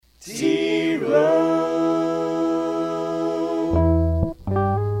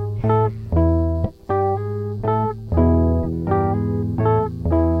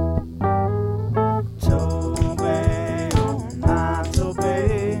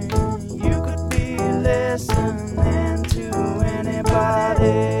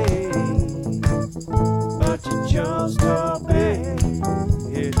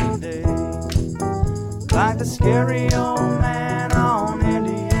Like the scary old man on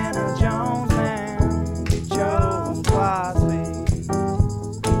Indiana Jones, man, he chose wisely.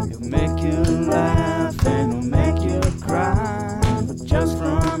 He'll make you laugh and he'll make you cry, but just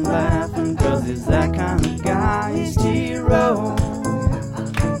from laughing, cause he's that kind of guy. He's T-Row,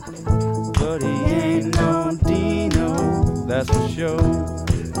 but he ain't no Dino, that's for sure.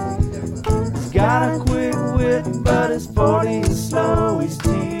 He's got a quick wit, but his 40 is slow. He's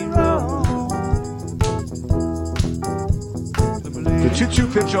T-Row. The 2-2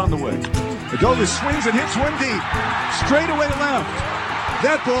 pitch on the way. Adolis swings and hits one deep. Straight away left.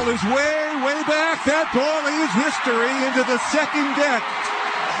 That ball is way back. That ball is history into the second deck.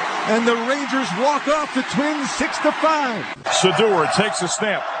 And the Rangers walk off the Twins 6-5. Sador takes a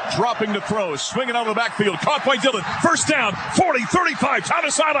snap, dropping to throw, swinging out of the backfield, caught by Dillon. First down, 40, 35, down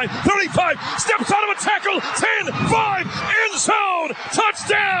the sideline, 35, steps out of a tackle, 10, 5, end zone,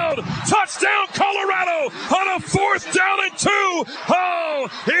 touchdown, Colorado on a 4th down and 2. Oh,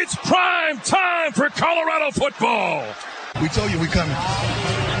 it's prime time for Colorado football. We told you we coming.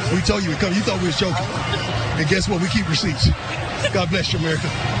 You thought we was joking. And guess what? We keep receipts. God bless you, America.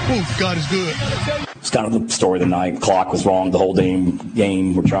 Ooh, God is good. It's kind of the story of the night. Clock was wrong the whole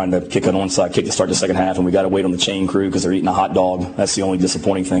game. We're trying to kick an onside kick to start the second half, and we got to wait on the chain crew because they're eating a hot dog. That's the only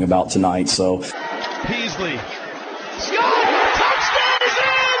disappointing thing about tonight. So, Peasley. Touchdown is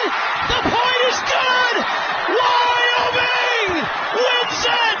in! The point is good! Wyoming wins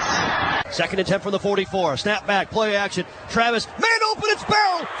it! Second and 10 from the 44. Snap back, play action. Travis, man open, it's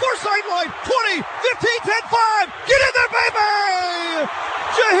Barrow. Far sideline, 20, 15, 10, 5. Get in there, baby!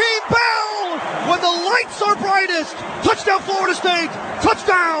 Jaheim Bell, when the lights are brightest. Touchdown, Florida State.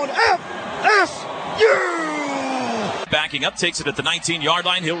 Touchdown, FSU! Backing up, takes it at the 19-yard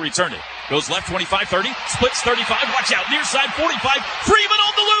line. He'll return it. Goes left 25, 30, splits 35. Watch out, near side 45. Freeman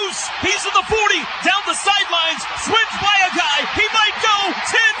on the loose. He's in the 40, down the sidelines. Swims by a guy. He might go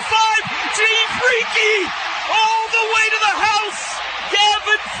 10-5. G. Freaky all the way to the house.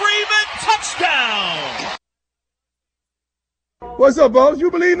 Gavin Freeman, touchdown. What's up, boss? You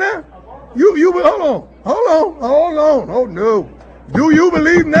believe that? You hold on. Oh no. Do you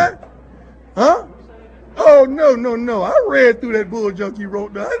believe in that? Huh? Oh no. I read through that bull junk you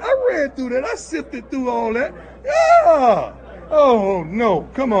wrote down. I read through that. I sifted through all that. Yeah. Oh no.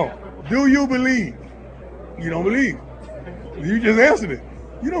 Come on. Do you believe? You don't believe. You just answered it.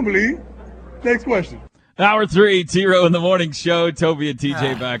 You don't believe. Next question. Hour 3, T-Row in the Morning Show. Toby and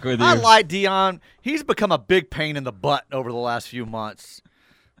TJ back with you. I like Deion. He's become a big pain in the butt over the last few months.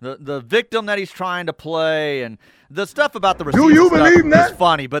 The victim that he's trying to play and the stuff about the receiver is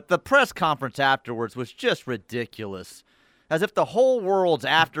funny, but the press conference afterwards was just ridiculous. As if the whole world's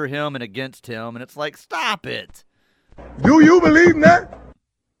after him and against him, and it's like, stop it. Do you believe that?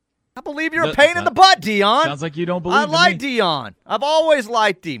 I believe you're a pain in the butt, Deion. Sounds like you don't believe I like Deion. I've always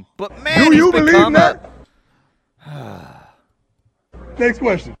liked him. But, man, do you believe that? Next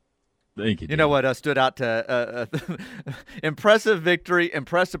question. Thank you. You know what stood out to impressive victory,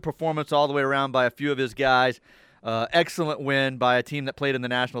 impressive performance all the way around by a few of his guys, excellent win by a team that played in the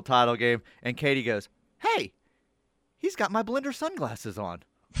national title game, and Katie goes, hey, he's got my Blender sunglasses on.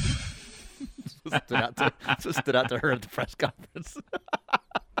 stood out to her at the press conference.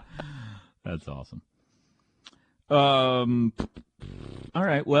 That's awesome. All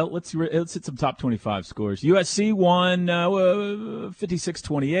right, well, let's hit some top 25 scores. USC won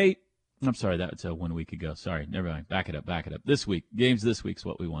 56-28. I'm sorry, that's 1 week ago. Sorry, never mind. Back it up. This week. Games this week's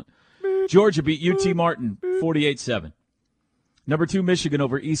what we want. Georgia beat UT Martin 48-7. Number 2, Michigan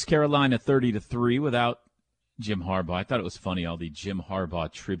over East Carolina 30-3 without Jim Harbaugh. I thought it was funny, all the Jim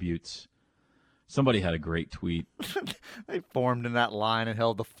Harbaugh tributes. Somebody had a great tweet. They formed in that line and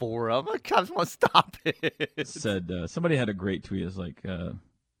held the forum. I just want to stop it. Said somebody had a great tweet. It's like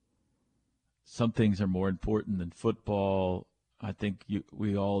some things are more important than football. I think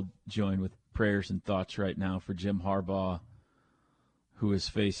we all join with prayers and thoughts right now for Jim Harbaugh, who is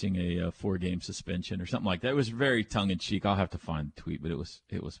facing a 4-game suspension or something like that. It was very tongue in cheek. I'll have to find the tweet, but it was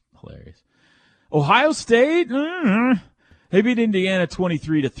hilarious. Ohio State. They beat Indiana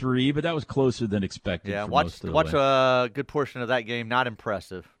 23-3, but that was closer than expected. Yeah, watch a good portion of that game. Not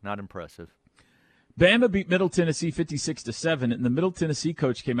impressive. Bama beat Middle Tennessee 56-7, and the Middle Tennessee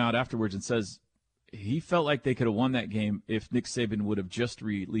coach came out afterwards and says he felt like they could have won that game if Nick Saban would have just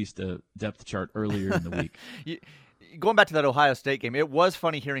released a depth chart earlier in the week. Going back to that Ohio State game, it was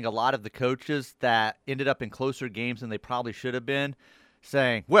funny hearing a lot of the coaches that ended up in closer games than they probably should have been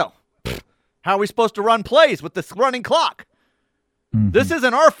saying, well, how are we supposed to run plays with this running clock? Mm-hmm. This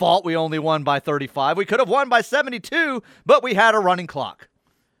isn't our fault we only won by 35. We could have won by 72, but we had a running clock.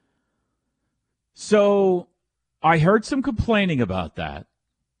 So I heard some complaining about that.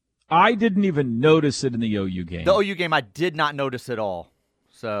 I didn't even notice it in the OU game. The OU game I did not notice at all.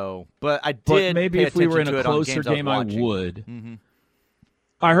 So, but I did. But maybe if we were in a closer game, I would. Mm-hmm.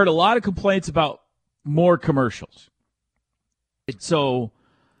 I heard a lot of complaints about more commercials. So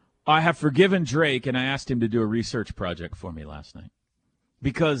I have forgiven Drake, and I asked him to do a research project for me last night.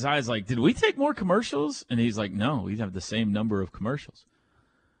 Because I was like, did we take more commercials? And he's like, no, we have the same number of commercials.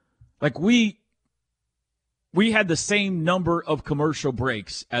 Like, we had the same number of commercial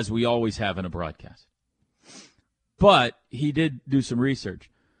breaks as we always have in a broadcast. But he did do some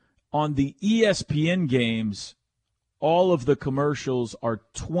research. On the ESPN games, all of the commercials are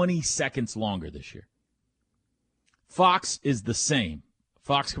 20 seconds longer this year. Fox is the same.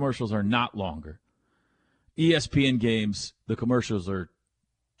 Fox commercials are not longer. ESPN games, the commercials are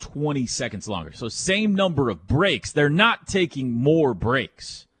 20 seconds longer. So same number of breaks. They're not taking more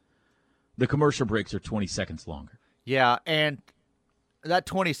breaks. The commercial breaks are 20 seconds longer. Yeah, and that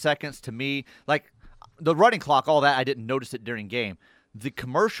 20 seconds to me, like the running clock, all that, I didn't notice it during game. The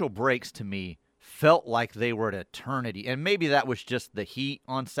commercial breaks to me felt like they were an eternity. And maybe that was just the heat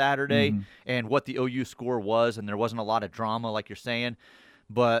on Saturday and what the OU score was, and there wasn't a lot of drama like you're saying.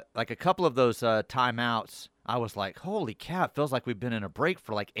 But like a couple of those timeouts, I was like, holy cow, it feels like we've been in a break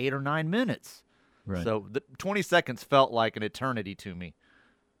for like 8 or 9 minutes. Right. So the 20 seconds felt like an eternity to me.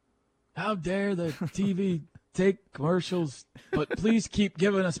 How dare the TV take commercials, but please keep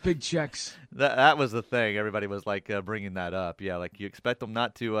giving us big checks. That was the thing. Everybody was like bringing that up. Yeah, like you expect them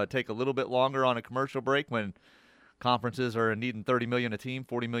not to take a little bit longer on a commercial break when conferences are needing $30 million a team,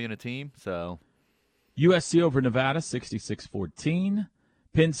 $40 million a team. So USC over Nevada, 66-14.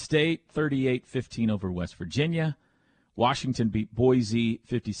 Penn State, 38-15 over West Virginia. Washington beat Boise,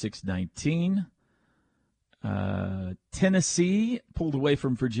 56-19. Tennessee pulled away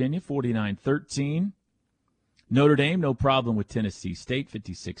from Virginia, 49-13. Notre Dame, no problem with Tennessee State,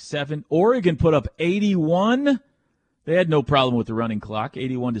 56-7. Oregon put up 81. They had no problem with the running clock,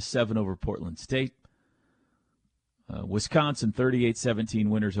 81-7 over Portland State. Wisconsin, 38-17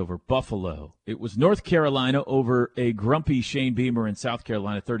 winners over Buffalo. It was North Carolina over a grumpy Shane Beamer in South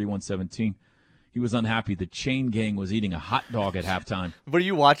Carolina, 31-17. He was unhappy the chain gang was eating a hot dog at halftime. Were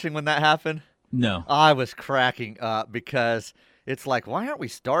you watching when that happened? No. I was cracking up because it's like, why aren't we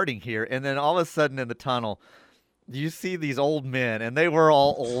starting here? And then all of a sudden in the tunnel, you see these old men, and they were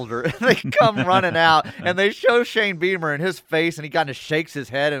all older. And they come running out, and they show Shane Beamer and his face, and he kind of shakes his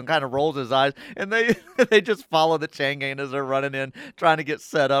head and kind of rolls his eyes. And they just follow the chain gang as they're running in, trying to get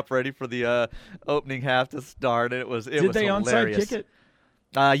set up, ready for the opening half to start. And it was Did they hilarious. Onside kick it?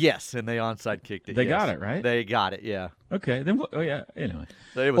 Yes, and they onside kicked it. They got it, right? They got it, yeah. Okay, then anyway.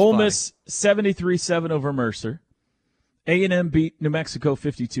 It was Ole funny. Miss 73-7 over Mercer. A&M beat New Mexico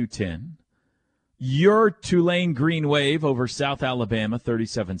 52-10. Your Tulane Green Wave over South Alabama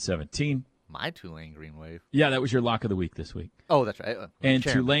 37-17. My Tulane Green Wave. Yeah, that was your lock of the week this week. Oh, that's right. And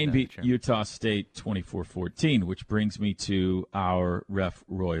Tulane beat Utah State 24-14, which brings me to our Ref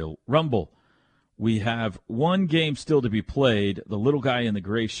Royal Rumble. We have one game still to be played. The little guy in the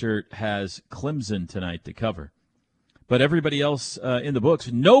gray shirt has Clemson tonight to cover. But everybody else in the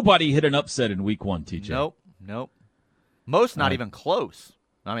books, nobody hit an upset in week one, TJ. Nope. Most not even close.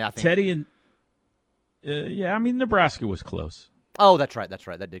 I mean, I think Teddy and Nebraska was close. Oh, that's right.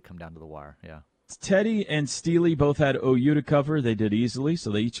 That did come down to the wire. Yeah. Teddy and Steely both had OU to cover. They did easily, so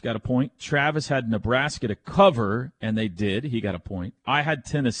they each got a point. Travis had Nebraska to cover, and they did. He got a point. I had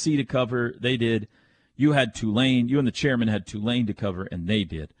Tennessee to cover. They did. You had Tulane. You and the chairman had Tulane to cover, and they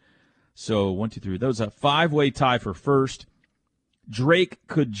did. So 1, 2, 3. That was a 5-way tie for first. Drake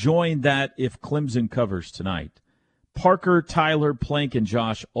could join that if Clemson covers tonight. Parker, Tyler, Plank, and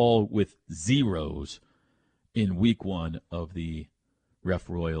Josh all with zeros in week one of the Ref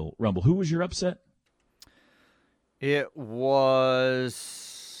Royal Rumble. Who was your upset? It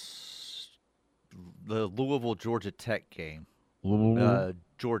was the Louisville Georgia Tech game.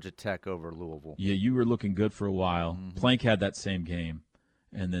 Georgia Tech over Louisville. Yeah, you were looking good for a while. Mm-hmm. Plank had that same game,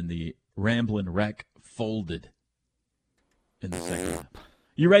 and then the Ramblin' Wreck folded in the second half.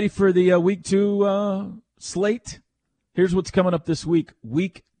 You ready for the week two slate? Here's what's coming up this week.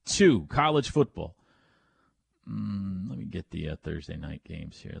 Week 2, college football. Let me get the Thursday night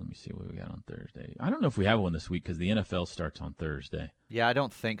games here. Let me see what we got on Thursday. I don't know if we have one this week because the NFL starts on Thursday. Yeah, I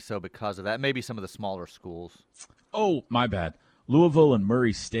don't think so because of that. Maybe some of the smaller schools. Oh, my bad. Louisville and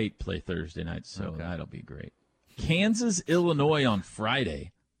Murray State play Thursday night, so that'll be great. Kansas, Illinois on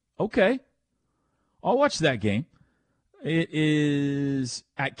Friday. Okay. I'll watch that game. It is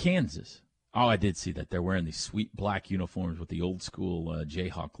at Kansas. Oh, I did see that. They're wearing these sweet black uniforms with the old school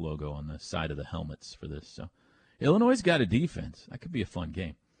Jayhawk logo on the side of the helmets for this. So Illinois' got a defense. That could be a fun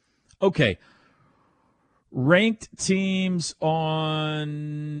game. Okay. Ranked teams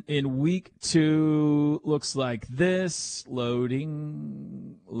in week 2 looks like this.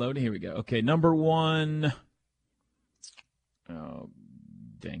 Loading. Here we go. Okay, number 1. Oh,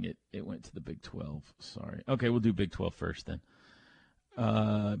 dang it. It went to the Big 12. Sorry. Okay, we'll do Big 12 first then.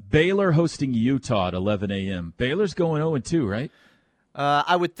 Baylor hosting Utah at 11 a.m. Baylor's going 0-2, right?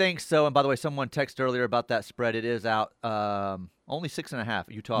 I would think so. And by the way, someone texted earlier about that spread. It is out only 6.5.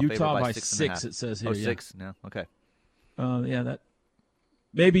 Utah favored by 6.5. It says here. Oh, 6? No, okay. Yeah, that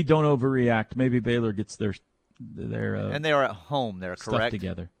maybe don't overreact. Maybe Baylor gets their and they are at home. They're stuff correct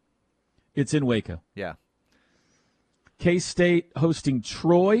together. It's in Waco. Yeah. K-State hosting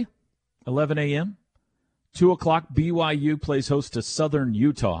Troy, 11 a.m. 2 o'clock, BYU plays host to Southern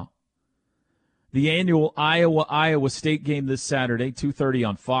Utah. The annual Iowa State game this Saturday, 2:30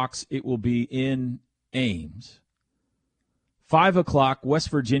 on Fox. It will be in Ames. 5 o'clock, West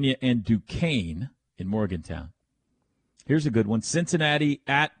Virginia and Duquesne in Morgantown. Here's a good one. Cincinnati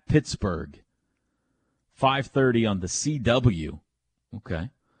at Pittsburgh. 5:30 on the CW. Okay.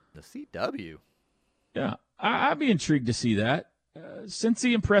 The CW? Yeah. I'd be intrigued to see that.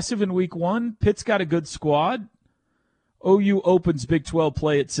 Cincy impressive in week 1. Pitt's got a good squad. OU opens Big 12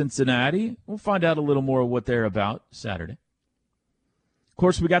 play at Cincinnati. We'll find out a little more of what they're about Saturday. Of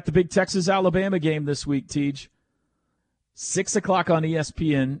course, we got the big Texas-Alabama game this week, Tej. 6 o'clock on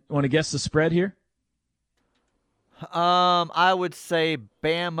ESPN. Want to guess the spread here? I would say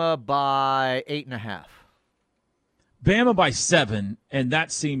Bama by 8.5. Bama by 7, and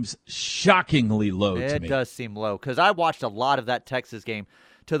that seems shockingly low to me. It does seem low because I watched a lot of that Texas game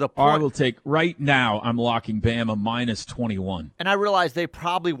to the point. I will take right now. I'm locking Bama minus 21. And I realize they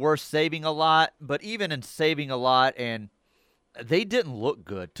probably were saving a lot, but even in saving a lot, and they didn't look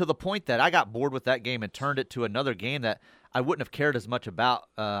good to the point that I got bored with that game and turned it to another game that I wouldn't have cared as much about.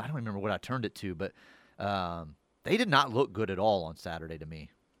 I don't remember what I turned it to, but they did not look good at all on Saturday to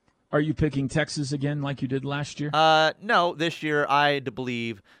me. Are you picking Texas again like you did last year? No, this year I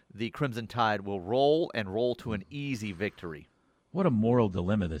believe the Crimson Tide will roll to an easy victory. What a moral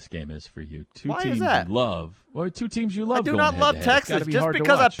dilemma this game is for you. Why is that? You love. Well, 2 teams you love. I do not love Texas. Just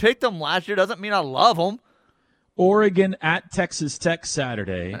because I picked them last year doesn't mean I love them. Oregon at Texas Tech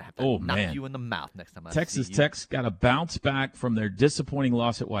Saturday. Oh, knock man. you in the mouth next time I Texas see you. Tech's got to bounce back from their disappointing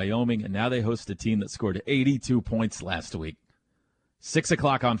loss at Wyoming, and now they host a team that scored 82 points last week. 6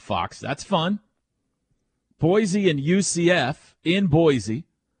 o'clock on Fox. That's fun. Boise and UCF in Boise.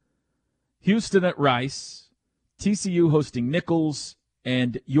 Houston at Rice. TCU hosting Nichols.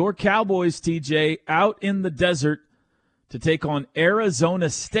 And your Cowboys, TJ, out in the desert to take on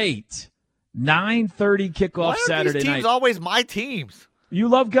Arizona State. 9:30 kickoff Saturday these teams night. Always my teams. You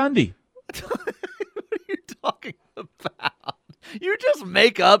love Gundy. What are you talking about? You just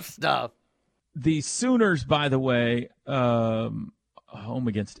make up stuff. The Sooners, by the way, home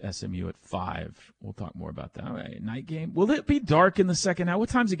against SMU at 5. We'll talk more about that. All right, night game. Will it be dark in the second half? What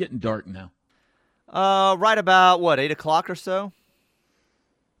time's it getting dark now? Right about, 8 o'clock or so?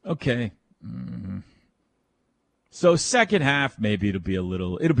 Okay. So second half, maybe it'll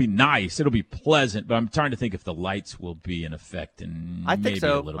be nice. It'll be pleasant, but I'm trying to think if the lights will be in effect. And I think maybe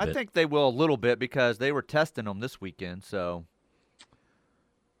so. A little bit. I think they will a little bit because they were testing them this weekend, so.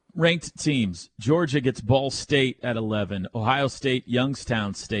 Ranked teams. Georgia gets Ball State at 11. Ohio State,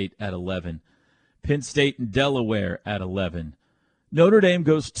 Youngstown State at 11. Penn State and Delaware at 11. Notre Dame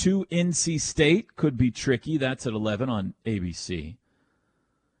goes to NC State. Could be tricky. That's at 11 on ABC.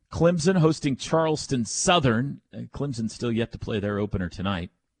 Clemson hosting Charleston Southern. Clemson still yet to play their opener tonight.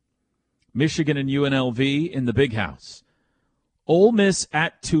 Michigan and UNLV in the Big House. Ole Miss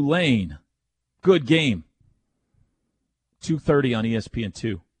at Tulane. Good game. 2:30 on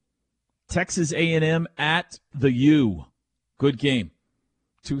ESPN2. Texas A&M at the U. Good game.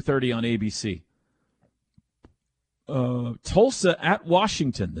 2:30 on ABC. Tulsa at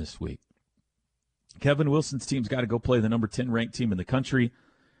Washington this week. Kevin Wilson's team's got to go play the number 10 ranked team in the country.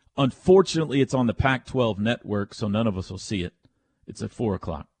 Unfortunately, it's on the Pac-12 network, so none of us will see it. It's at 4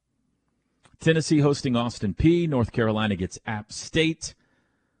 o'clock. Tennessee hosting Austin Peay. North Carolina gets App State.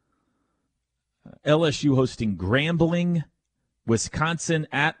 LSU hosting Grambling. Wisconsin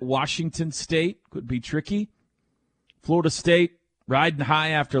at Washington State could be tricky. Florida State riding high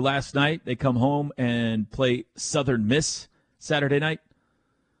after last night. They come home and play Southern Miss Saturday night.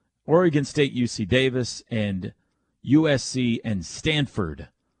 Oregon State, UC Davis, and USC and Stanford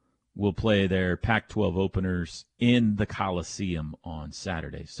will play their Pac-12 openers in the Coliseum on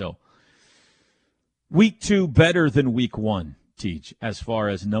Saturday. So week 2 better than week 1, Teach, as far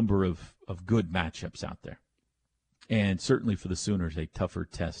as number of good matchups out there. And certainly for the Sooners, a tougher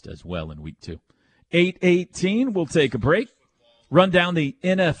test as well in week 2. 8:18, we'll take a break. Run down the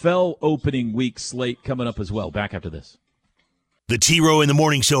NFL opening week slate coming up as well. Back after this. The T-Row in the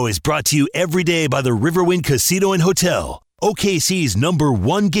Morning Show is brought to you every day by the Riverwind Casino and Hotel, OKC's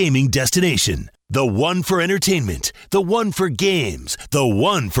 #1 gaming destination. The one for entertainment, the one for games, the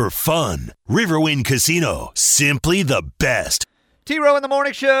one for fun. Riverwind Casino, simply the best. T-Row in the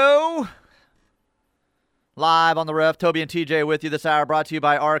Morning Show. Live on the Ref, Toby and TJ with you this hour, brought to you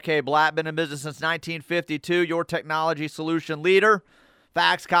by RK Black. Been in business since 1952, your technology solution leader.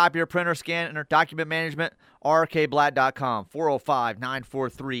 Fax, copier, printer, scan, and document management, rkblack.com,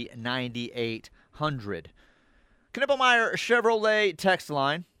 405-943-9800. Knippelmeyer Chevrolet text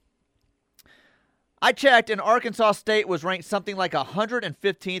line. I checked, and Arkansas State was ranked something like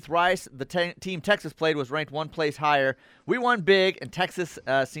 115th. Rice, the team Texas played, was ranked one place higher. We won big, and Texas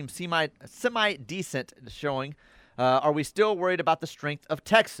seems semi-decent showing. Are we still worried about the strength of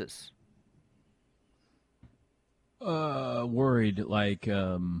Texas? Worried, like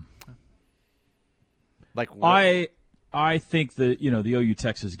what? I think that the OU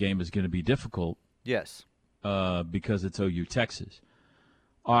Texas game is going to be difficult. Yes. Because it's OU Texas.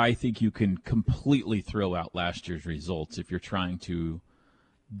 I think you can completely throw out last year's results if you're trying to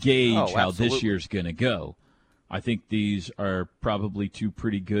gauge how this year's going to go. I think these are probably two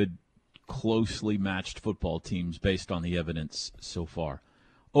pretty good, closely matched football teams based on the evidence so far.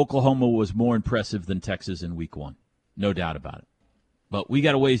 Oklahoma was more impressive than Texas in week 1. No doubt about it. But we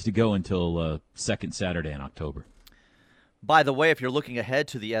got a ways to go until second Saturday in October. By the way, if you're looking ahead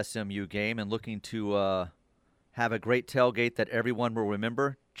to the SMU game and looking to have a great tailgate that everyone will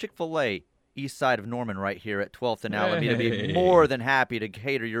remember, Chick-fil-A, east side of Norman right here at 12th and Alameda. Be more than happy to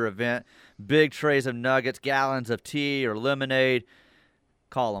cater your event. Big trays of nuggets, gallons of tea or lemonade.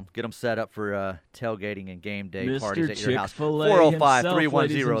 Call them. Get them set up for tailgating and game day parties at your house.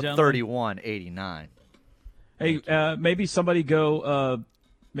 405-310-3189. Hey, maybe somebody go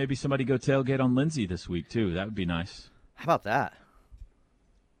tailgate on Lindsay this week, too. That would be nice. How about that?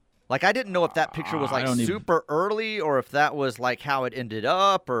 Like, I didn't know if that picture was, super early or if that was, how it ended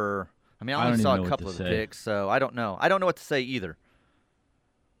up or – I only saw a couple of the pics, so I don't know. I don't know what to say either.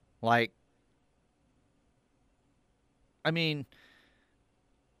 I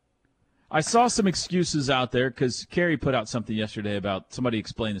saw some excuses out there because Carrie put out something yesterday about – somebody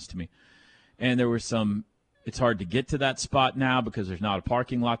explained this to me. And there were some – it's hard to get to that spot now because there's not a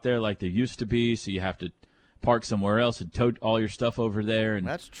parking lot there like there used to be, so you have to – park somewhere else and tote all your stuff over there. And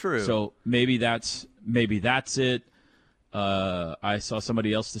that's true. So maybe that's it. I saw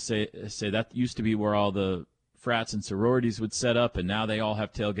somebody else to say that used to be where all the frats and sororities would set up, and now they all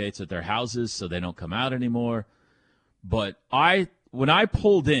have tailgates at their houses, so they don't come out anymore. But when I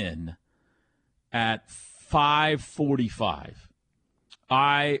pulled in at 5:45,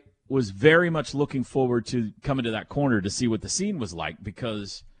 I was very much looking forward to coming to that corner to see what the scene was like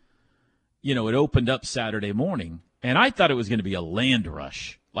because it opened up Saturday morning, and I thought it was going to be a land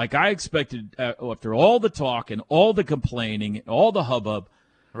rush. Like I expected, after all the talk and all the complaining, and all the hubbub,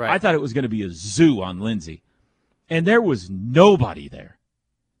 right. I thought it was going to be a zoo on Lindsay. And there was nobody there.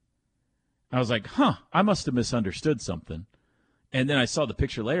 I was like, I must have misunderstood something. And then I saw the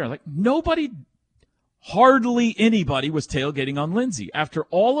picture later. I was like, hardly anybody was tailgating on Lindsay. After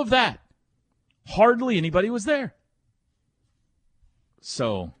all of that, hardly anybody was there.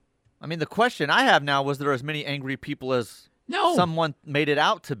 So... the question I have now, was there as many angry people as someone made it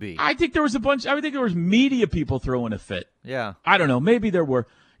out to be? I think there was I think there was media people throwing a fit. Yeah. I don't know. Maybe there were.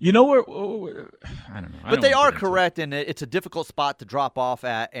 I don't know. But they are correct, and it's a difficult spot to drop off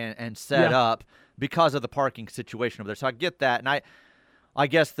at and set up because of the parking situation over there. So I get that, and I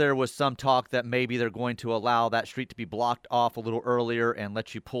guess there was some talk that maybe they're going to allow that street to be blocked off a little earlier and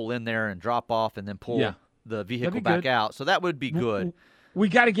let you pull in there and drop off and then pull the vehicle back out. So that would be good. We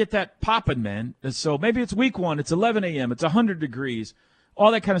got to get that popping, man. So maybe it's week 1. It's 11 a.m. It's 100 degrees.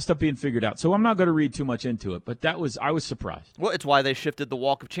 All that kind of stuff being figured out. So I'm not going to read too much into it, but I was surprised. Well, it's why they shifted the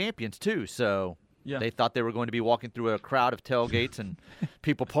Walk of Champions, too. So they thought they were going to be walking through a crowd of tailgates and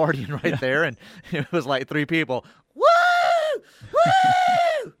people partying right there, and it was like 3 people. Woo!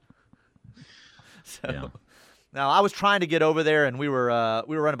 Woo! Yeah. Now, I was trying to get over there, and we were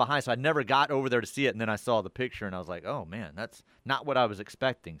running behind, so I never got over there to see it. And then I saw the picture, and I was like, oh, man, that's not what I was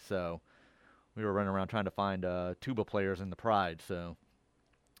expecting. So we were running around trying to find tuba players in the Pride. So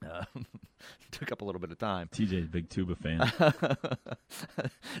took up a little bit of time. TJ's a big tuba fan.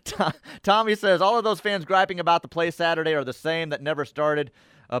 Tommy says, all of those fans griping about the play Saturday are the same that never started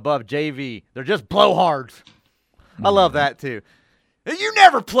above JV. They're just blowhards. I love that, too. You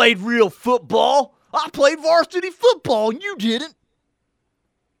never played real football. I played varsity football, and you didn't.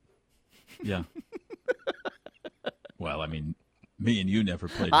 Yeah. Well, I mean, me and you never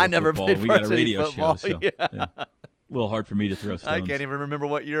played I never football. played We got a varsity radio football. show, so Yeah. a little hard for me to throw stones. I can't even remember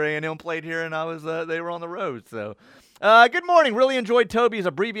what year A&M played here, and I was they were on the road. So, good morning. Really enjoyed Toby's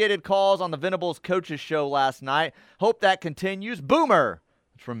abbreviated calls on the Venables Coaches Show last night. Hope that continues. Boomer.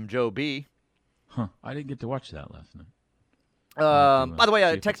 It's from Joe B. Huh. I didn't get to watch that last night. By the way,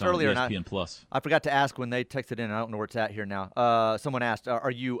 I See if it's texted on earlier, and ESPN Plus. I forgot to ask when they texted in. I don't know where it's at here now. Someone asked,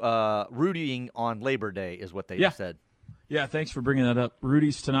 are you rooting on Labor Day is what they said. Yeah, thanks for bringing that up.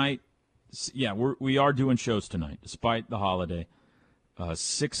 Rudy's tonight. Yeah, we are doing shows tonight, despite the holiday.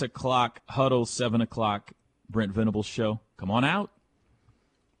 6 o'clock, Huddle, 7 o'clock, Brent Venables show. Come on out.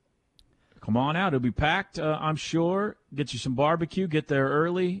 Come on out. It'll be packed, I'm sure. Get you some barbecue. Get there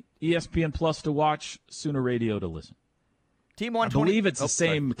early. ESPN Plus to watch, Sooner Radio to listen. Team I 120. believe it's the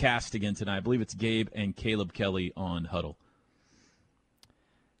same cast again tonight. I believe it's Gabe and Caleb Kelly on Huddle.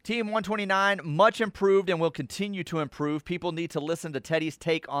 Team 129, much improved and will continue to improve. People need to listen to Teddy's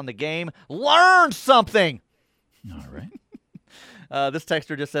take on the game. Learn something. All right. This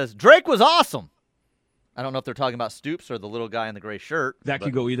texter just says, Drake was awesome. I don't know if they're talking about Stoops or the little guy in the gray shirt. That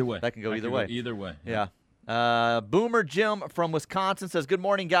could go either way. That can go either way. Either way. Yeah. Boomer Jim from Wisconsin says, good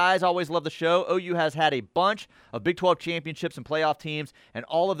morning, guys. Always love the show. OU has had a bunch of Big 12 championships and playoff teams, and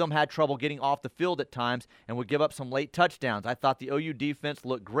all of them had trouble getting off the field at times and would give up some late touchdowns. I thought the OU defense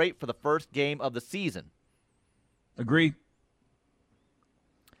looked great for the first game of the season. Agree.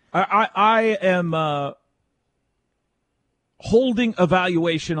 I am holding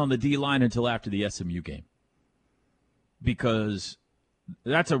evaluation on the D-line until after the SMU game because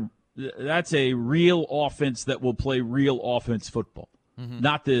that's a real offense that will play real offense football. Mm-hmm.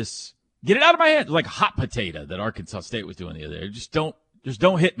 Not this get it out of my head like hot potato that Arkansas State was doing the other day. Just don't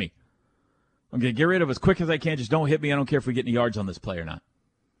hit me. I'm gonna get rid of it as quick as I can. Just don't hit me. I don't care if we get any yards on this play or not.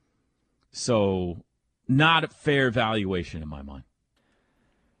 So not a fair evaluation in my mind.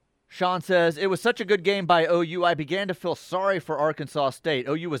 Sean says, it was such a good game by OU, I began to feel sorry for Arkansas State.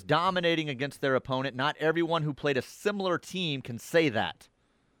 OU was dominating against their opponent. Not everyone who played a similar team can say that.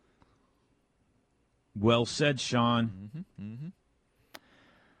 Well said, Sean. Mm-hmm, mm-hmm.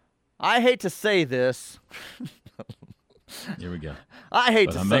 I hate to say this. Here we go. I hate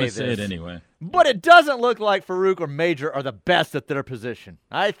but to I'm say gonna this. say it anyway. But it doesn't look like Farouk or Major are the best at their position.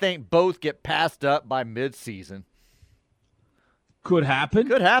 I think both get passed up by midseason. Could happen.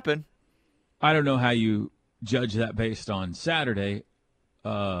 Could happen. I don't know how you judge that based on Saturday.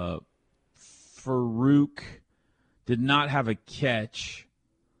 Farouk did not have a catch,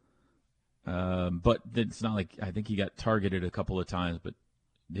 but it's not like I think he got targeted a couple of times, but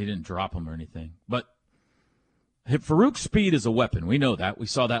they didn't drop him or anything. But Farouk's speed is a weapon. We know that. We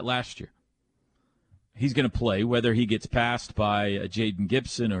saw that last year. He's going to play, whether he gets passed by a Jaden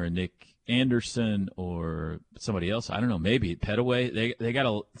Gibson or a Nick Anderson or somebody else. I don't know. Maybe Petaway. They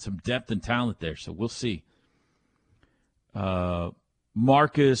got some depth and talent there, so we'll see.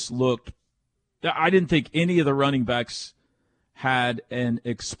 Marcus looked – I didn't think any of the running backs had an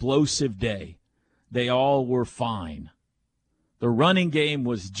explosive day. They all were fine. The running game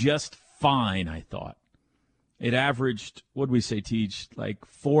was just fine, I thought. It averaged, what did we say, Teach, like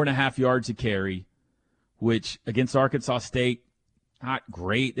 4.5 yards a carry, which against Arkansas State, not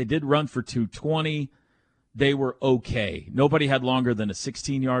great. They did run for 220. They were okay. Nobody had longer than a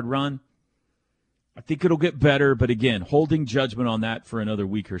 16-yard run. I think it'll get better, but again, holding judgment on that for another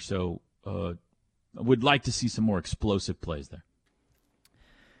week or so. I would like to see some more explosive plays there.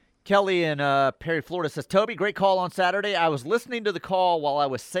 Kelly in Perry, Florida says, Toby, great call on Saturday. I was listening to the call while I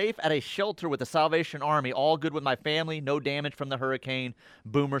was safe at a shelter with the Salvation Army. All good with my family. No damage from the hurricane.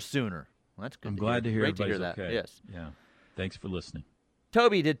 Boomer Sooner. Well, that's good. I'm glad to hear Great to hear everybody's that. okay. Yes. Yeah. Thanks for listening.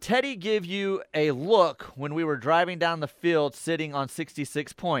 Toby, did Teddy give you a look when we were driving down the field sitting on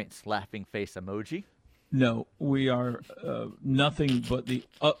 66 points? Laughing face emoji. No, we are nothing but the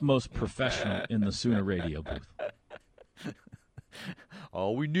utmost professional in the Sooner radio booth.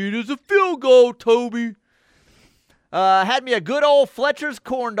 All we need is a field goal, Toby. Had me a good old Fletcher's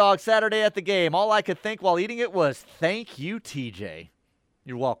corn dog Saturday at the game. All I could think while eating it was, thank you, TJ.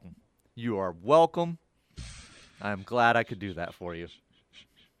 You're welcome. You are welcome. I'm glad I could do that for you.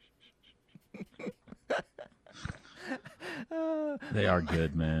 They are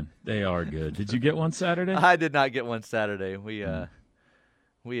good, man. They are good. Did you get one Saturday? I did not get one Saturday. We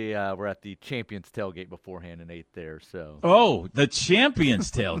were at the Champions tailgate beforehand and ate there. So. Oh, the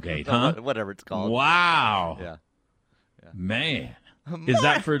Champions tailgate, huh? Whatever it's called. Wow. Yeah. Man, is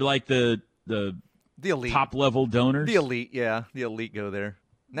that for like the elite top level donors? The elite, yeah. The elite go there.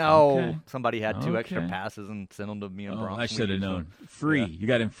 No, Okay. somebody had 2 extra Okay. passes and sent them to me and Oh, Bronx. I should have We used known. them. Free. Yeah. You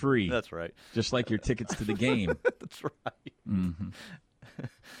got him free. That's right. Just like your tickets to the game. That's right. Mm-hmm.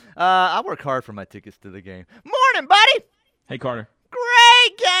 I work hard for my tickets to the game. Morning, buddy. Hey, Carter.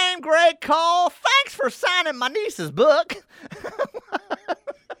 Great game, great call. Thanks for signing my niece's book.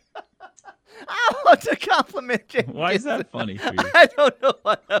 I want to compliment you. Why is that funny for you? I don't know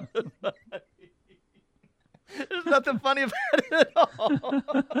what that was funny. There's nothing funny about it at all.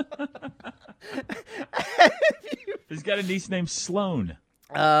 He's got a niece named Sloan.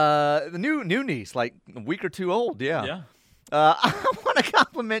 The new niece, like a week or 2 old, yeah. Yeah. I want to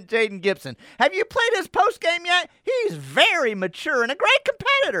compliment Jaden Gibson. Have you played his post game yet? He's very mature and a great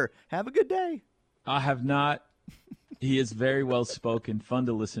competitor. Have a good day. I have not. He is very well spoken, fun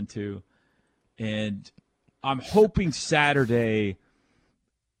to listen to. And I'm hoping Saturday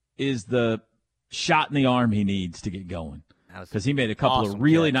is the shot in the arm he needs to get going. Because he made a couple awesome of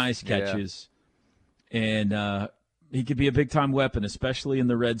really catch. nice catches. And he could be a big-time weapon, especially in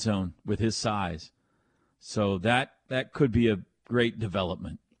the red zone with his size. So that could be a great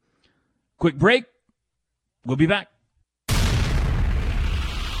development. Quick break. We'll be back.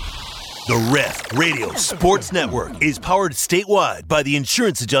 The Ref Radio Sports Network is powered statewide by the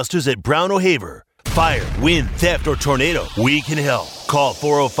insurance adjusters at Brown O'Haver. Fire, wind, theft, or tornado, we can help. Call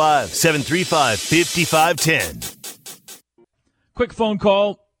 405-735-5510. Quick phone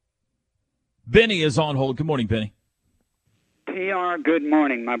call. Benny is on hold. Good morning, Benny. TR, good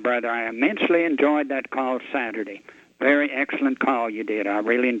morning, my brother. I immensely enjoyed that call Saturday. Very excellent call you did. I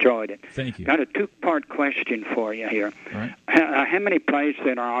really enjoyed it. Thank you. Got a 2-part question for you here. All right. How many plays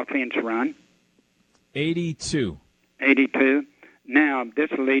did our offense run? 82. 82. Now, this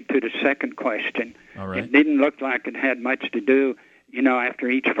will lead to the second question. All right. It didn't look like it had much to do, after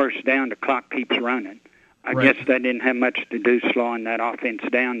each first down, the clock keeps running. I Right. guess that didn't have much to do slowing that offense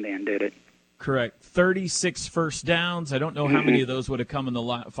down then, did it? Correct. 36 first downs. I don't know how many of those would have come in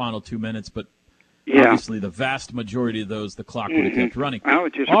the final 2 minutes, but obviously the vast majority of those, the clock would have kept running. I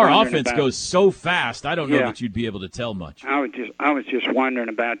was just Our wondering offense about- goes so fast, I don't know Yeah. that you'd be able to tell much. I was just wondering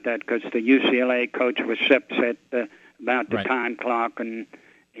about that because the UCLA coach was upset about the Right. time clock, and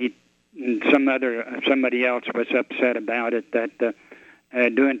somebody else was upset about it that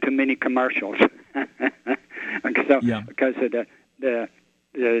doing too many commercials. Because of the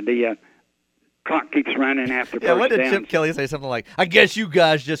clock keeps running after Yeah, what first did down. Chip Kelly say? Something like, I guess you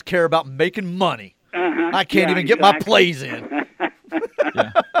guys just care about making money. I can't Yeah, even get my exactly. plays in.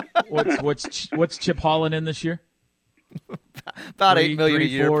 What's Chip Holland in this year? About $8 million a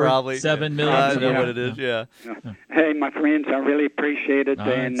year, 4, probably. 7 million. I don't know Yeah. what it is, yeah. Hey, my friends, I really appreciate it. All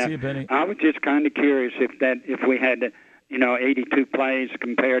right, and see you, Benny. I was just kind of curious if we had, 82 plays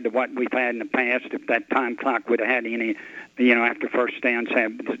compared to what we've had in the past, if that time clock would have had any, after first downs.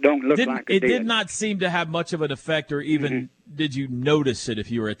 Don't look like It it did not seem to have much of an effect, or even did you notice it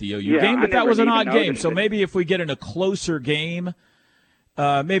if you were at the OU Yeah, game? I But that never was an even odd game. noticed So it. maybe if we get in a closer game,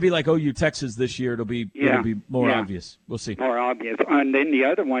 maybe like OU Texas this year, it'll be more Yeah. obvious. We'll see. More obvious. And then the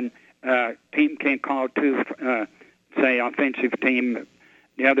other one, team can't call two, say, offensive team.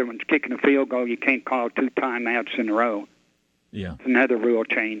 The other one's kicking a field goal. You can't call 2 timeouts in a row. Yeah. It's another rule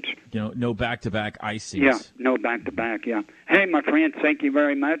change. No back-to-back icings. Yeah, no back-to-back, yeah. Hey, my friend, thank you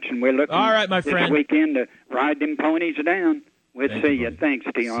very much, and we're looking All right, my this friend. weekend to ride them ponies down. We'll Thank see you, you. buddy. Thanks,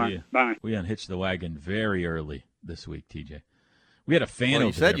 TR. See ya. Bye. We unhitched the wagon very early this week, TJ. We had a fan Well, over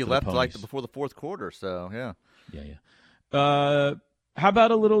you said there you for the left like ponies. before the fourth quarter, so yeah. Yeah. How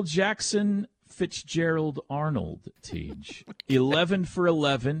about a little Jackson Fitzgerald Arnold, Tej? 11 for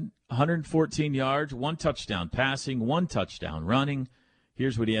 11, 114 yards, 1 touchdown passing, 1 touchdown running.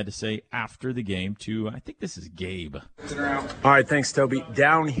 Here's what he had to say after the game to, I think this is Gabe. All right, thanks, Toby.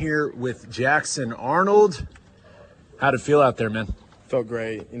 Down here with Jackson Arnold. How'd it feel out there, man? Felt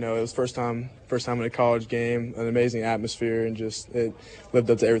great. It was first time in a college game, an amazing atmosphere, and just it lived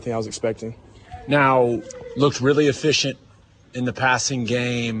up to everything I was expecting. Now, looked really efficient in the passing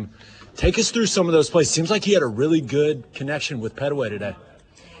game. Take us through some of those plays. Seems like he had a really good connection with Petaway today.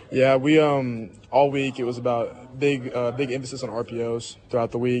 Yeah, we all week it was about big emphasis on RPOs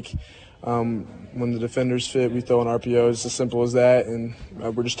throughout the week. When the defenders fit, we throw an RPO. It's as simple as that, and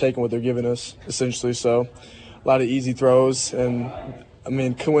we're just taking what they're giving us, essentially. So a lot of easy throws, and I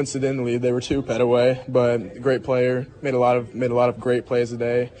mean, coincidentally, they were 2 pet away, but great player, made a lot of great plays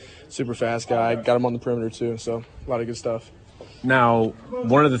today. Super fast guy, got him on the perimeter too, so a lot of good stuff. Now,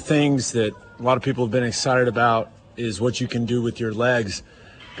 one of the things that a lot of people have been excited about is what you can do with your legs.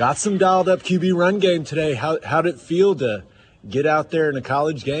 Got some dialed up QB run game today. How did it feel to get out there in a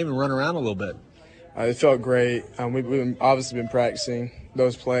college game and run around a little bit? It felt great. We've obviously been practicing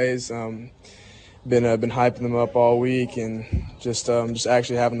those plays. Been hyping them up all week, and just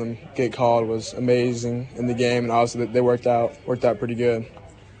actually having them get called was amazing in the game, and obviously they worked out pretty good.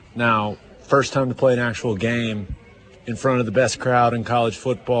 Now, first time to play an actual game in front of the best crowd in college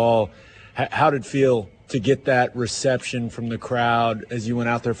football. How did it feel to get that reception from the crowd as you went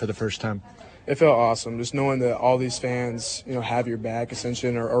out there for the first time? It felt awesome. Just knowing that all these fans, have your back essentially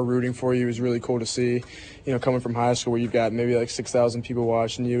and are rooting for you is really cool to see. Coming from high school where you've got maybe like 6,000 people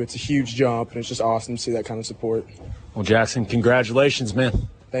watching you, it's a huge jump, and it's just awesome to see that kind of support. Well, Jackson, congratulations, man.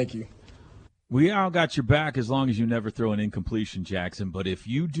 Thank you. We all got your back as long as you never throw an incompletion, Jackson. But if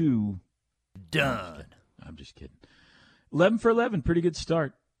you do, done. I'm just kidding. 11 for 11, pretty good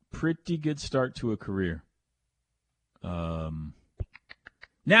start. Pretty good start to a career. Now,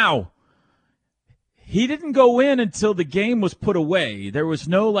 he didn't go in until the game was put away. There was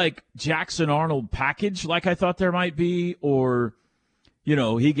no, Jackson Arnold package like I thought there might be, or,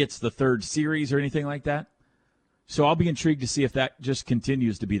 he gets the third series or anything like that. So I'll be intrigued to see if that just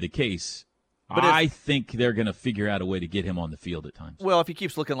continues to be the case. But I think they're going to figure out a way to get him on the field at times. Well, if he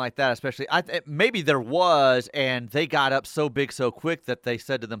keeps looking like that, especially, maybe there was, and they got up so big so quick that they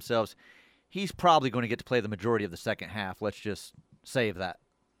said to themselves, he's probably going to get to play the majority of the second half. Let's just save that.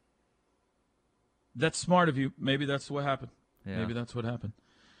 That's smart of you. Maybe that's what happened. Yeah. Maybe that's what happened.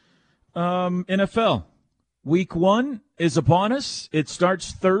 NFL. Week 1 is upon us. It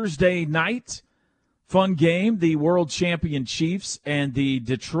starts Thursday night. Fun game. The world champion Chiefs and the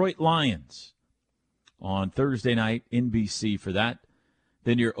Detroit Lions. On Thursday night, NBC for that.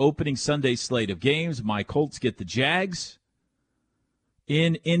 Then your opening Sunday slate of games. My Colts get the Jags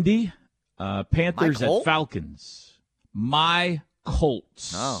in Indy. Panthers at Falcons. My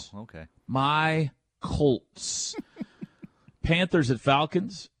Colts. Oh, okay. My Colts. Panthers at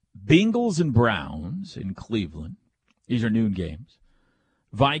Falcons. Bengals and Browns in Cleveland. These are noon games.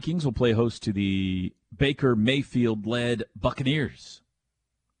 Vikings will play host to the Baker Mayfield-led Buccaneers.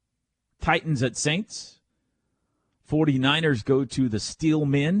 Titans at Saints. 49ers go to the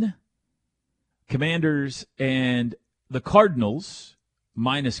Steelmen. Commanders and the Cardinals,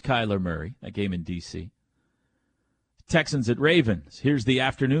 minus Kyler Murray, that game in D.C. Texans at Ravens. Here's the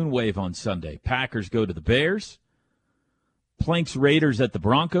afternoon wave on Sunday. Packers go to the Bears. Planks Raiders at the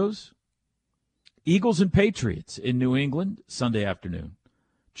Broncos. Eagles and Patriots in New England, Sunday afternoon.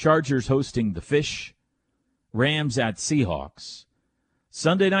 Chargers hosting the Fish. Rams at Seahawks.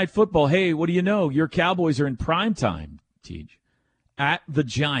 Sunday Night Football. Hey, what do you know? Your Cowboys are in prime time, Teej, at the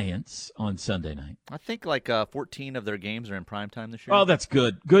Giants on Sunday night. I think 14 of their games are in prime time this year. Oh, that's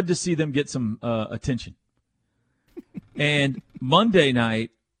good. Good to see them get some attention. And Monday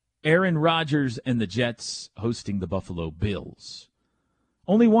night, Aaron Rodgers and the Jets hosting the Buffalo Bills.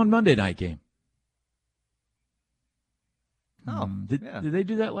 Only one Monday night game. Oh, did they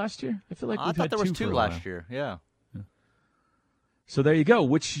do that last year? I feel like I thought there was 2 last year. Yeah. So there you go.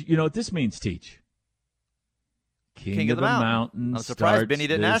 Which, you know what this means, Teach? King of the Mountain. I'm surprised Benny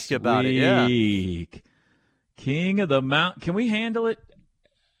didn't ask you about it. Yeah. King of the Mountain. Can we handle it?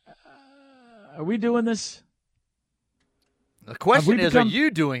 Are we doing this? The question is, are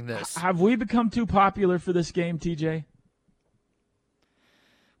you doing this? Have we become too popular for this game, TJ?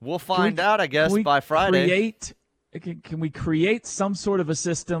 We'll find out, I guess, by Friday. Can we create some sort of a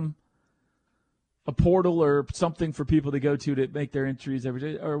system, a portal or something for people to go to make their entries every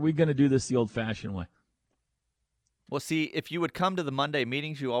day? Or are we going to do this the old-fashioned way? Well, see, if you would come to the Monday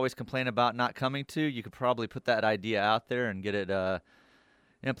meetings you always complain about not coming to, you could probably put that idea out there and get it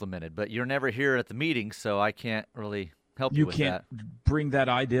implemented. But you're never here at the meetings, so I can't really help you with that. You can't bring that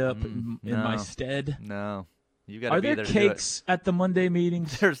idea up in my stead? No. You got to Are be there there to do cakes at the Monday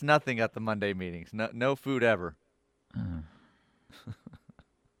meetings? There's nothing at the Monday meetings. No food ever.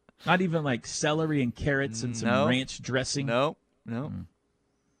 Not even like celery and carrots and some ranch dressing? No.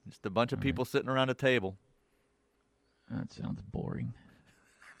 Just a bunch of people sitting around a table. That sounds boring.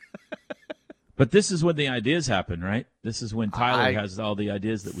 But this is when the ideas happen, right? This is when Tyler has all the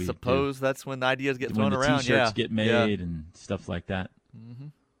ideas that we suppose do. That's when the ideas get thrown around. When the T-shirts get made and stuff like that. Mm-hmm.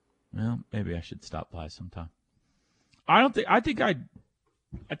 Well, maybe I should stop by sometime. I think I'd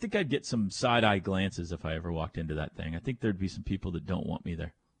I think I'd get some side-eye glances if I ever walked into that thing. I think there'd be some people that don't want me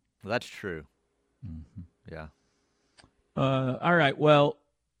there. Well, that's true. Mm-hmm. Yeah. All right. Well,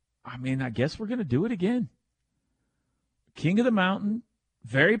 I mean, I guess we're going to do it again. King of the Mountain,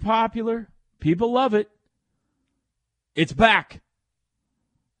 very popular. People love it. It's back.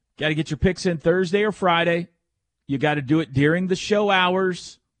 Got to get your picks in Thursday or Friday. You got to do it during the show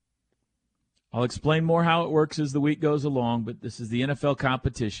hours. I'll explain more how it works as the week goes along, but this is the NFL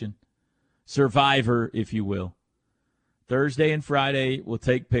competition. Survivor, if you will. Thursday and Friday, we'll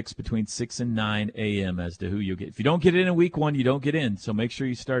take picks between 6 and 9 a.m. as to who you get. If you don't get in week one, you don't get in. So make sure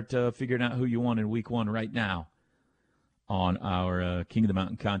you start figuring out who you want in week one right now on our King of the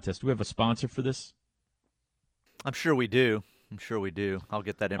Mountain contest. Do we have a sponsor for this? I'm sure we do. I'll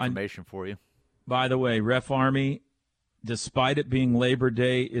get that information for you. By the way, Ref Army, despite it being Labor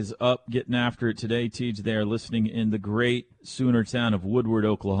Day, is up getting after it today. Teej, they are listening in the great Sooner town of Woodward,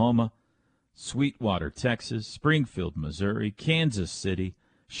 Oklahoma, Sweetwater, Texas, Springfield, Missouri, Kansas City,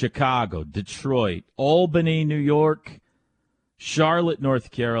 Chicago, Detroit, Albany, New York, Charlotte,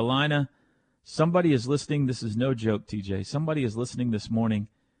 North Carolina. Somebody is listening. This is no joke, TJ. Somebody is listening this morning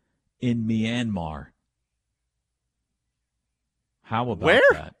in Myanmar. How about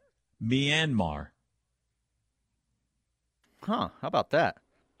that? Myanmar. Huh, how about that?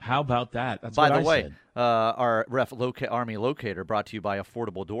 That's by what the way, said. Our Ref Army Locator brought to you by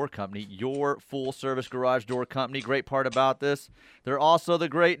Affordable Door Company, your full-service garage door company. Great part about this, they're also the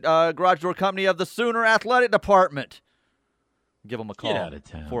great garage door company of the Sooner Athletic Department. Give them a call. Get out of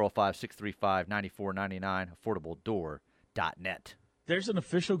town. 405-635-9499, affordabledoor.net. There's an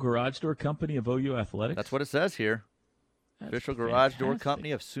official garage door company of OU Athletics? That's what it says here. That's official garage door fantastic.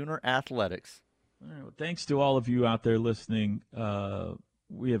 company of Sooner Athletics. All right, well, thanks to all of you out there listening.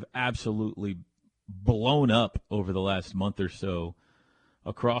 We have absolutely blown up over the last month or so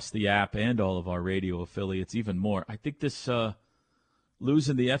across the app and all of our radio affiliates, even more. I think this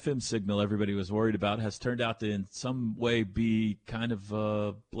losing the FM signal everybody was worried about has turned out to in some way be kind of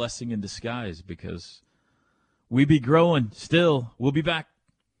a blessing in disguise because we be growing still. We'll be back.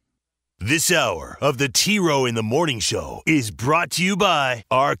 This hour of the T-Row in the Morning Show is brought to you by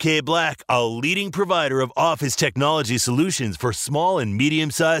RK Black, a leading provider of office technology solutions for small and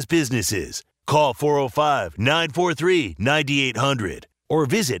medium-sized businesses. Call 405-943-9800 or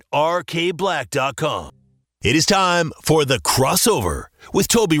visit rkblack.com. It is time for The Crossover with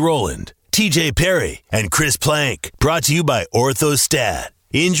Toby Rowland, TJ Perry, and Chris Plank. Brought to you by Orthostat.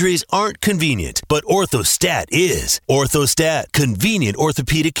 Injuries aren't convenient, but Orthostat is. Orthostat, convenient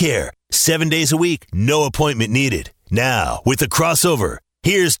orthopedic care. 7 days a week, no appointment needed. Now, with The Crossover,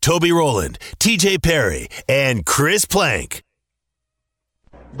 here's Toby Rowland, TJ Perry, and Chris Plank.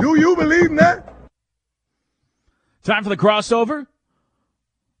 Do you believe that? Time for The Crossover.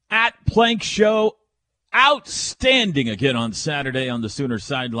 At Plank Show. Outstanding again on Saturday on the Sooner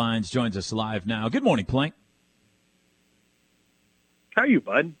sidelines. Joins us live now. Good morning, Plank. How are you,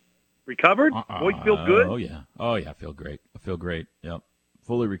 bud? Recovered? Boy, you feel good? Oh, yeah. I feel great. Yep.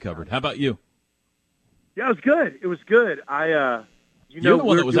 Fully recovered. How about you? Yeah, it was good. You're the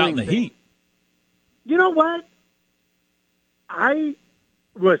one that was out in the heat. You know what?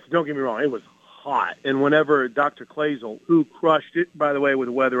 Listen, don't get me wrong. It was hot. And whenever Dr. Clazel, who crushed it, by the way, with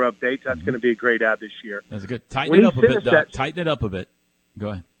a weather update, that's going to be a great ad this year. That's good. Tighten it up a bit, Doc. Tighten it up a bit. Go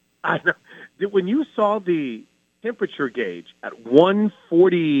ahead. I know. When you saw the temperature gauge at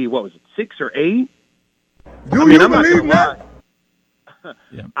 140, what was it, 6 or 8? Do you believe that?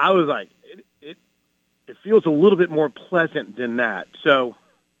 Yeah. I was like, it feels a little bit more pleasant than that. So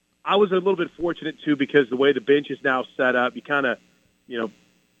I was a little bit fortunate, too, because the way the bench is now set up, you kind of,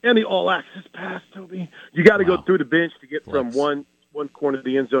 and the all-access pass, Toby, you got to go through the bench to get from one corner of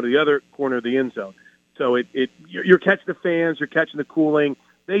the end zone to the other corner of the end zone. So you're catching the fans, you're catching the cooling.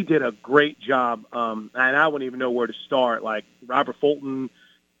 They did a great job, and I wouldn't even know where to start. Like Robert Fulton,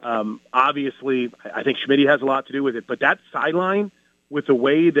 obviously, I think Schmitty has a lot to do with it. But that sideline, with the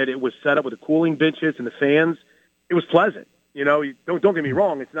way that it was set up with the cooling benches and the fans, it was pleasant. Don't get me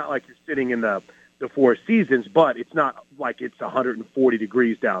wrong. It's not like you're sitting in the Four Seasons, but it's not like it's 140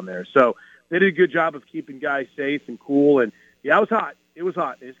 degrees down there. So they did a good job of keeping guys safe and cool. And, yeah, it was hot.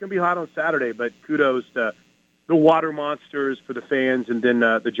 It's going to be hot on Saturday, but kudos to the Water Monsters for the fans and then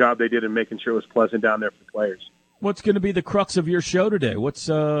the job they did in making sure it was pleasant down there for the players. What's going to be the crux of your show today? What's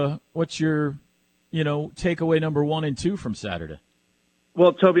your, takeaway number 1 and 2 from Saturday?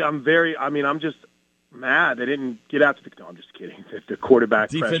 Well, Toby, I'm just mad they didn't get out to the – no, I'm just kidding. The quarterback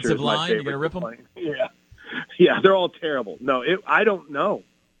defensive pressure is my line, favorite. you're going to rip them? Yeah, they're all terrible. No, I don't know.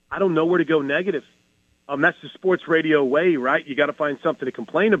 I don't know where to go negative. That's the sports radio way, right? You got to find something to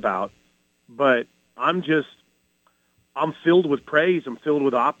complain about. But I'm filled with praise. I'm filled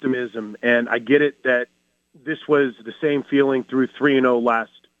with optimism. And I get it that this was the same feeling through 3-0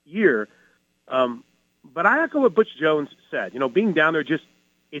 last year. But I echo what Butch Jones said. Being down there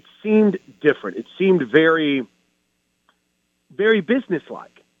it seemed different. It seemed very, very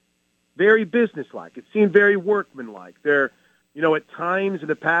businesslike. Very businesslike. It seemed very workmanlike. There, at times in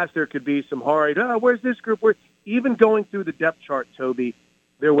the past there could be some hard, where's this group? Even going through the depth chart, Toby,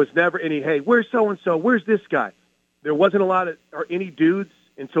 there was never any, hey, where's so-and-so? Where's this guy? There wasn't a lot of, or any dudes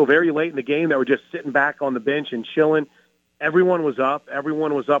until very late in the game that were just sitting back on the bench and chilling. Everyone was up.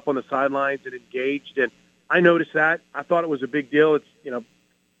 Everyone was up on the sidelines and engaged. And I noticed that. I thought it was a big deal. It's,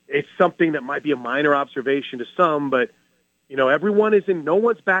 it's something that might be a minor observation to some, but, everyone no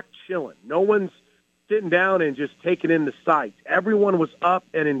one's back chilling. No one's sitting down and just taking in the sights. Everyone was up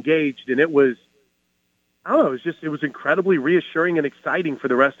and engaged, and it was, I don't know, it was incredibly reassuring and exciting for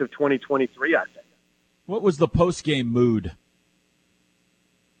the rest of 2023, I think. What was the post-game mood?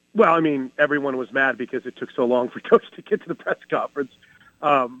 Well, everyone was mad because it took so long for Coach to get to the press conference,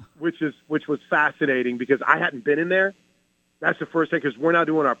 which was fascinating because I hadn't been in there. That's the first thing, because we're now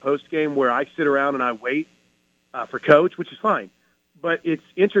doing our post-game where I sit around and I wait for Coach, which is fine. But it's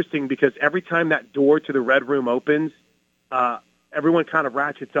interesting because every time that door to the Red Room opens, everyone kind of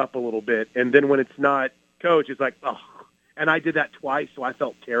ratchets up a little bit. And then when it's not Coach, it's like, oh. And I did that twice, so I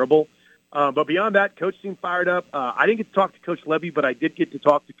felt terrible. But beyond that, Coach seemed fired up. I didn't get to talk to Coach Levy, but I did get to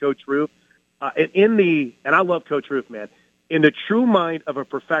talk to Coach Roof. And I love Coach Roof, man. In the true mind of a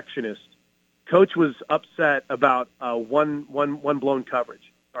perfectionist, Coach was upset about one blown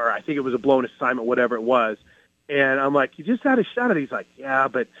coverage, or I think it was a blown assignment, whatever it was. And I'm like, you just had a shot at it. He's like, yeah,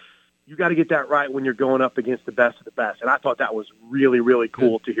 but you got to get that right when you're going up against the best of the best. And I thought that was really, really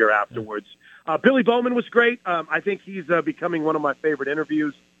cool to hear afterwards. Billy Bowman was great. I think he's becoming one of my favorite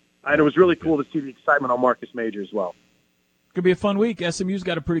interviews. And it was really cool to see the excitement on Marcus Major as well. Could be a fun week. SMU's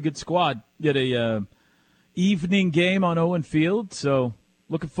got a pretty good squad. Get a evening game on Owen Field, so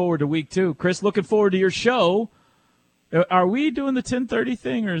looking forward to week 2. Chris, looking forward to your show. Are we doing the 10:30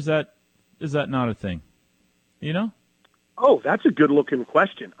 thing, or is that not a thing? Oh, that's a good-looking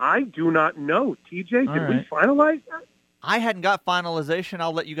question. I do not know. TJ, did we finalize that? I hadn't got finalization.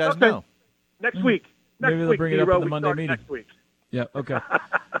 I'll let you guys know. Next week. Maybe they'll bring it up at the Monday meeting. Next week. Yeah, okay.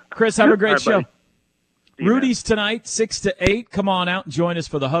 Chris, have a great show. Buddy. Rudy's tonight, 6 to 8. Come on out and join us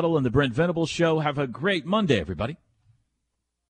for the Huddle and the Brent Venables Show. Have a great Monday, everybody.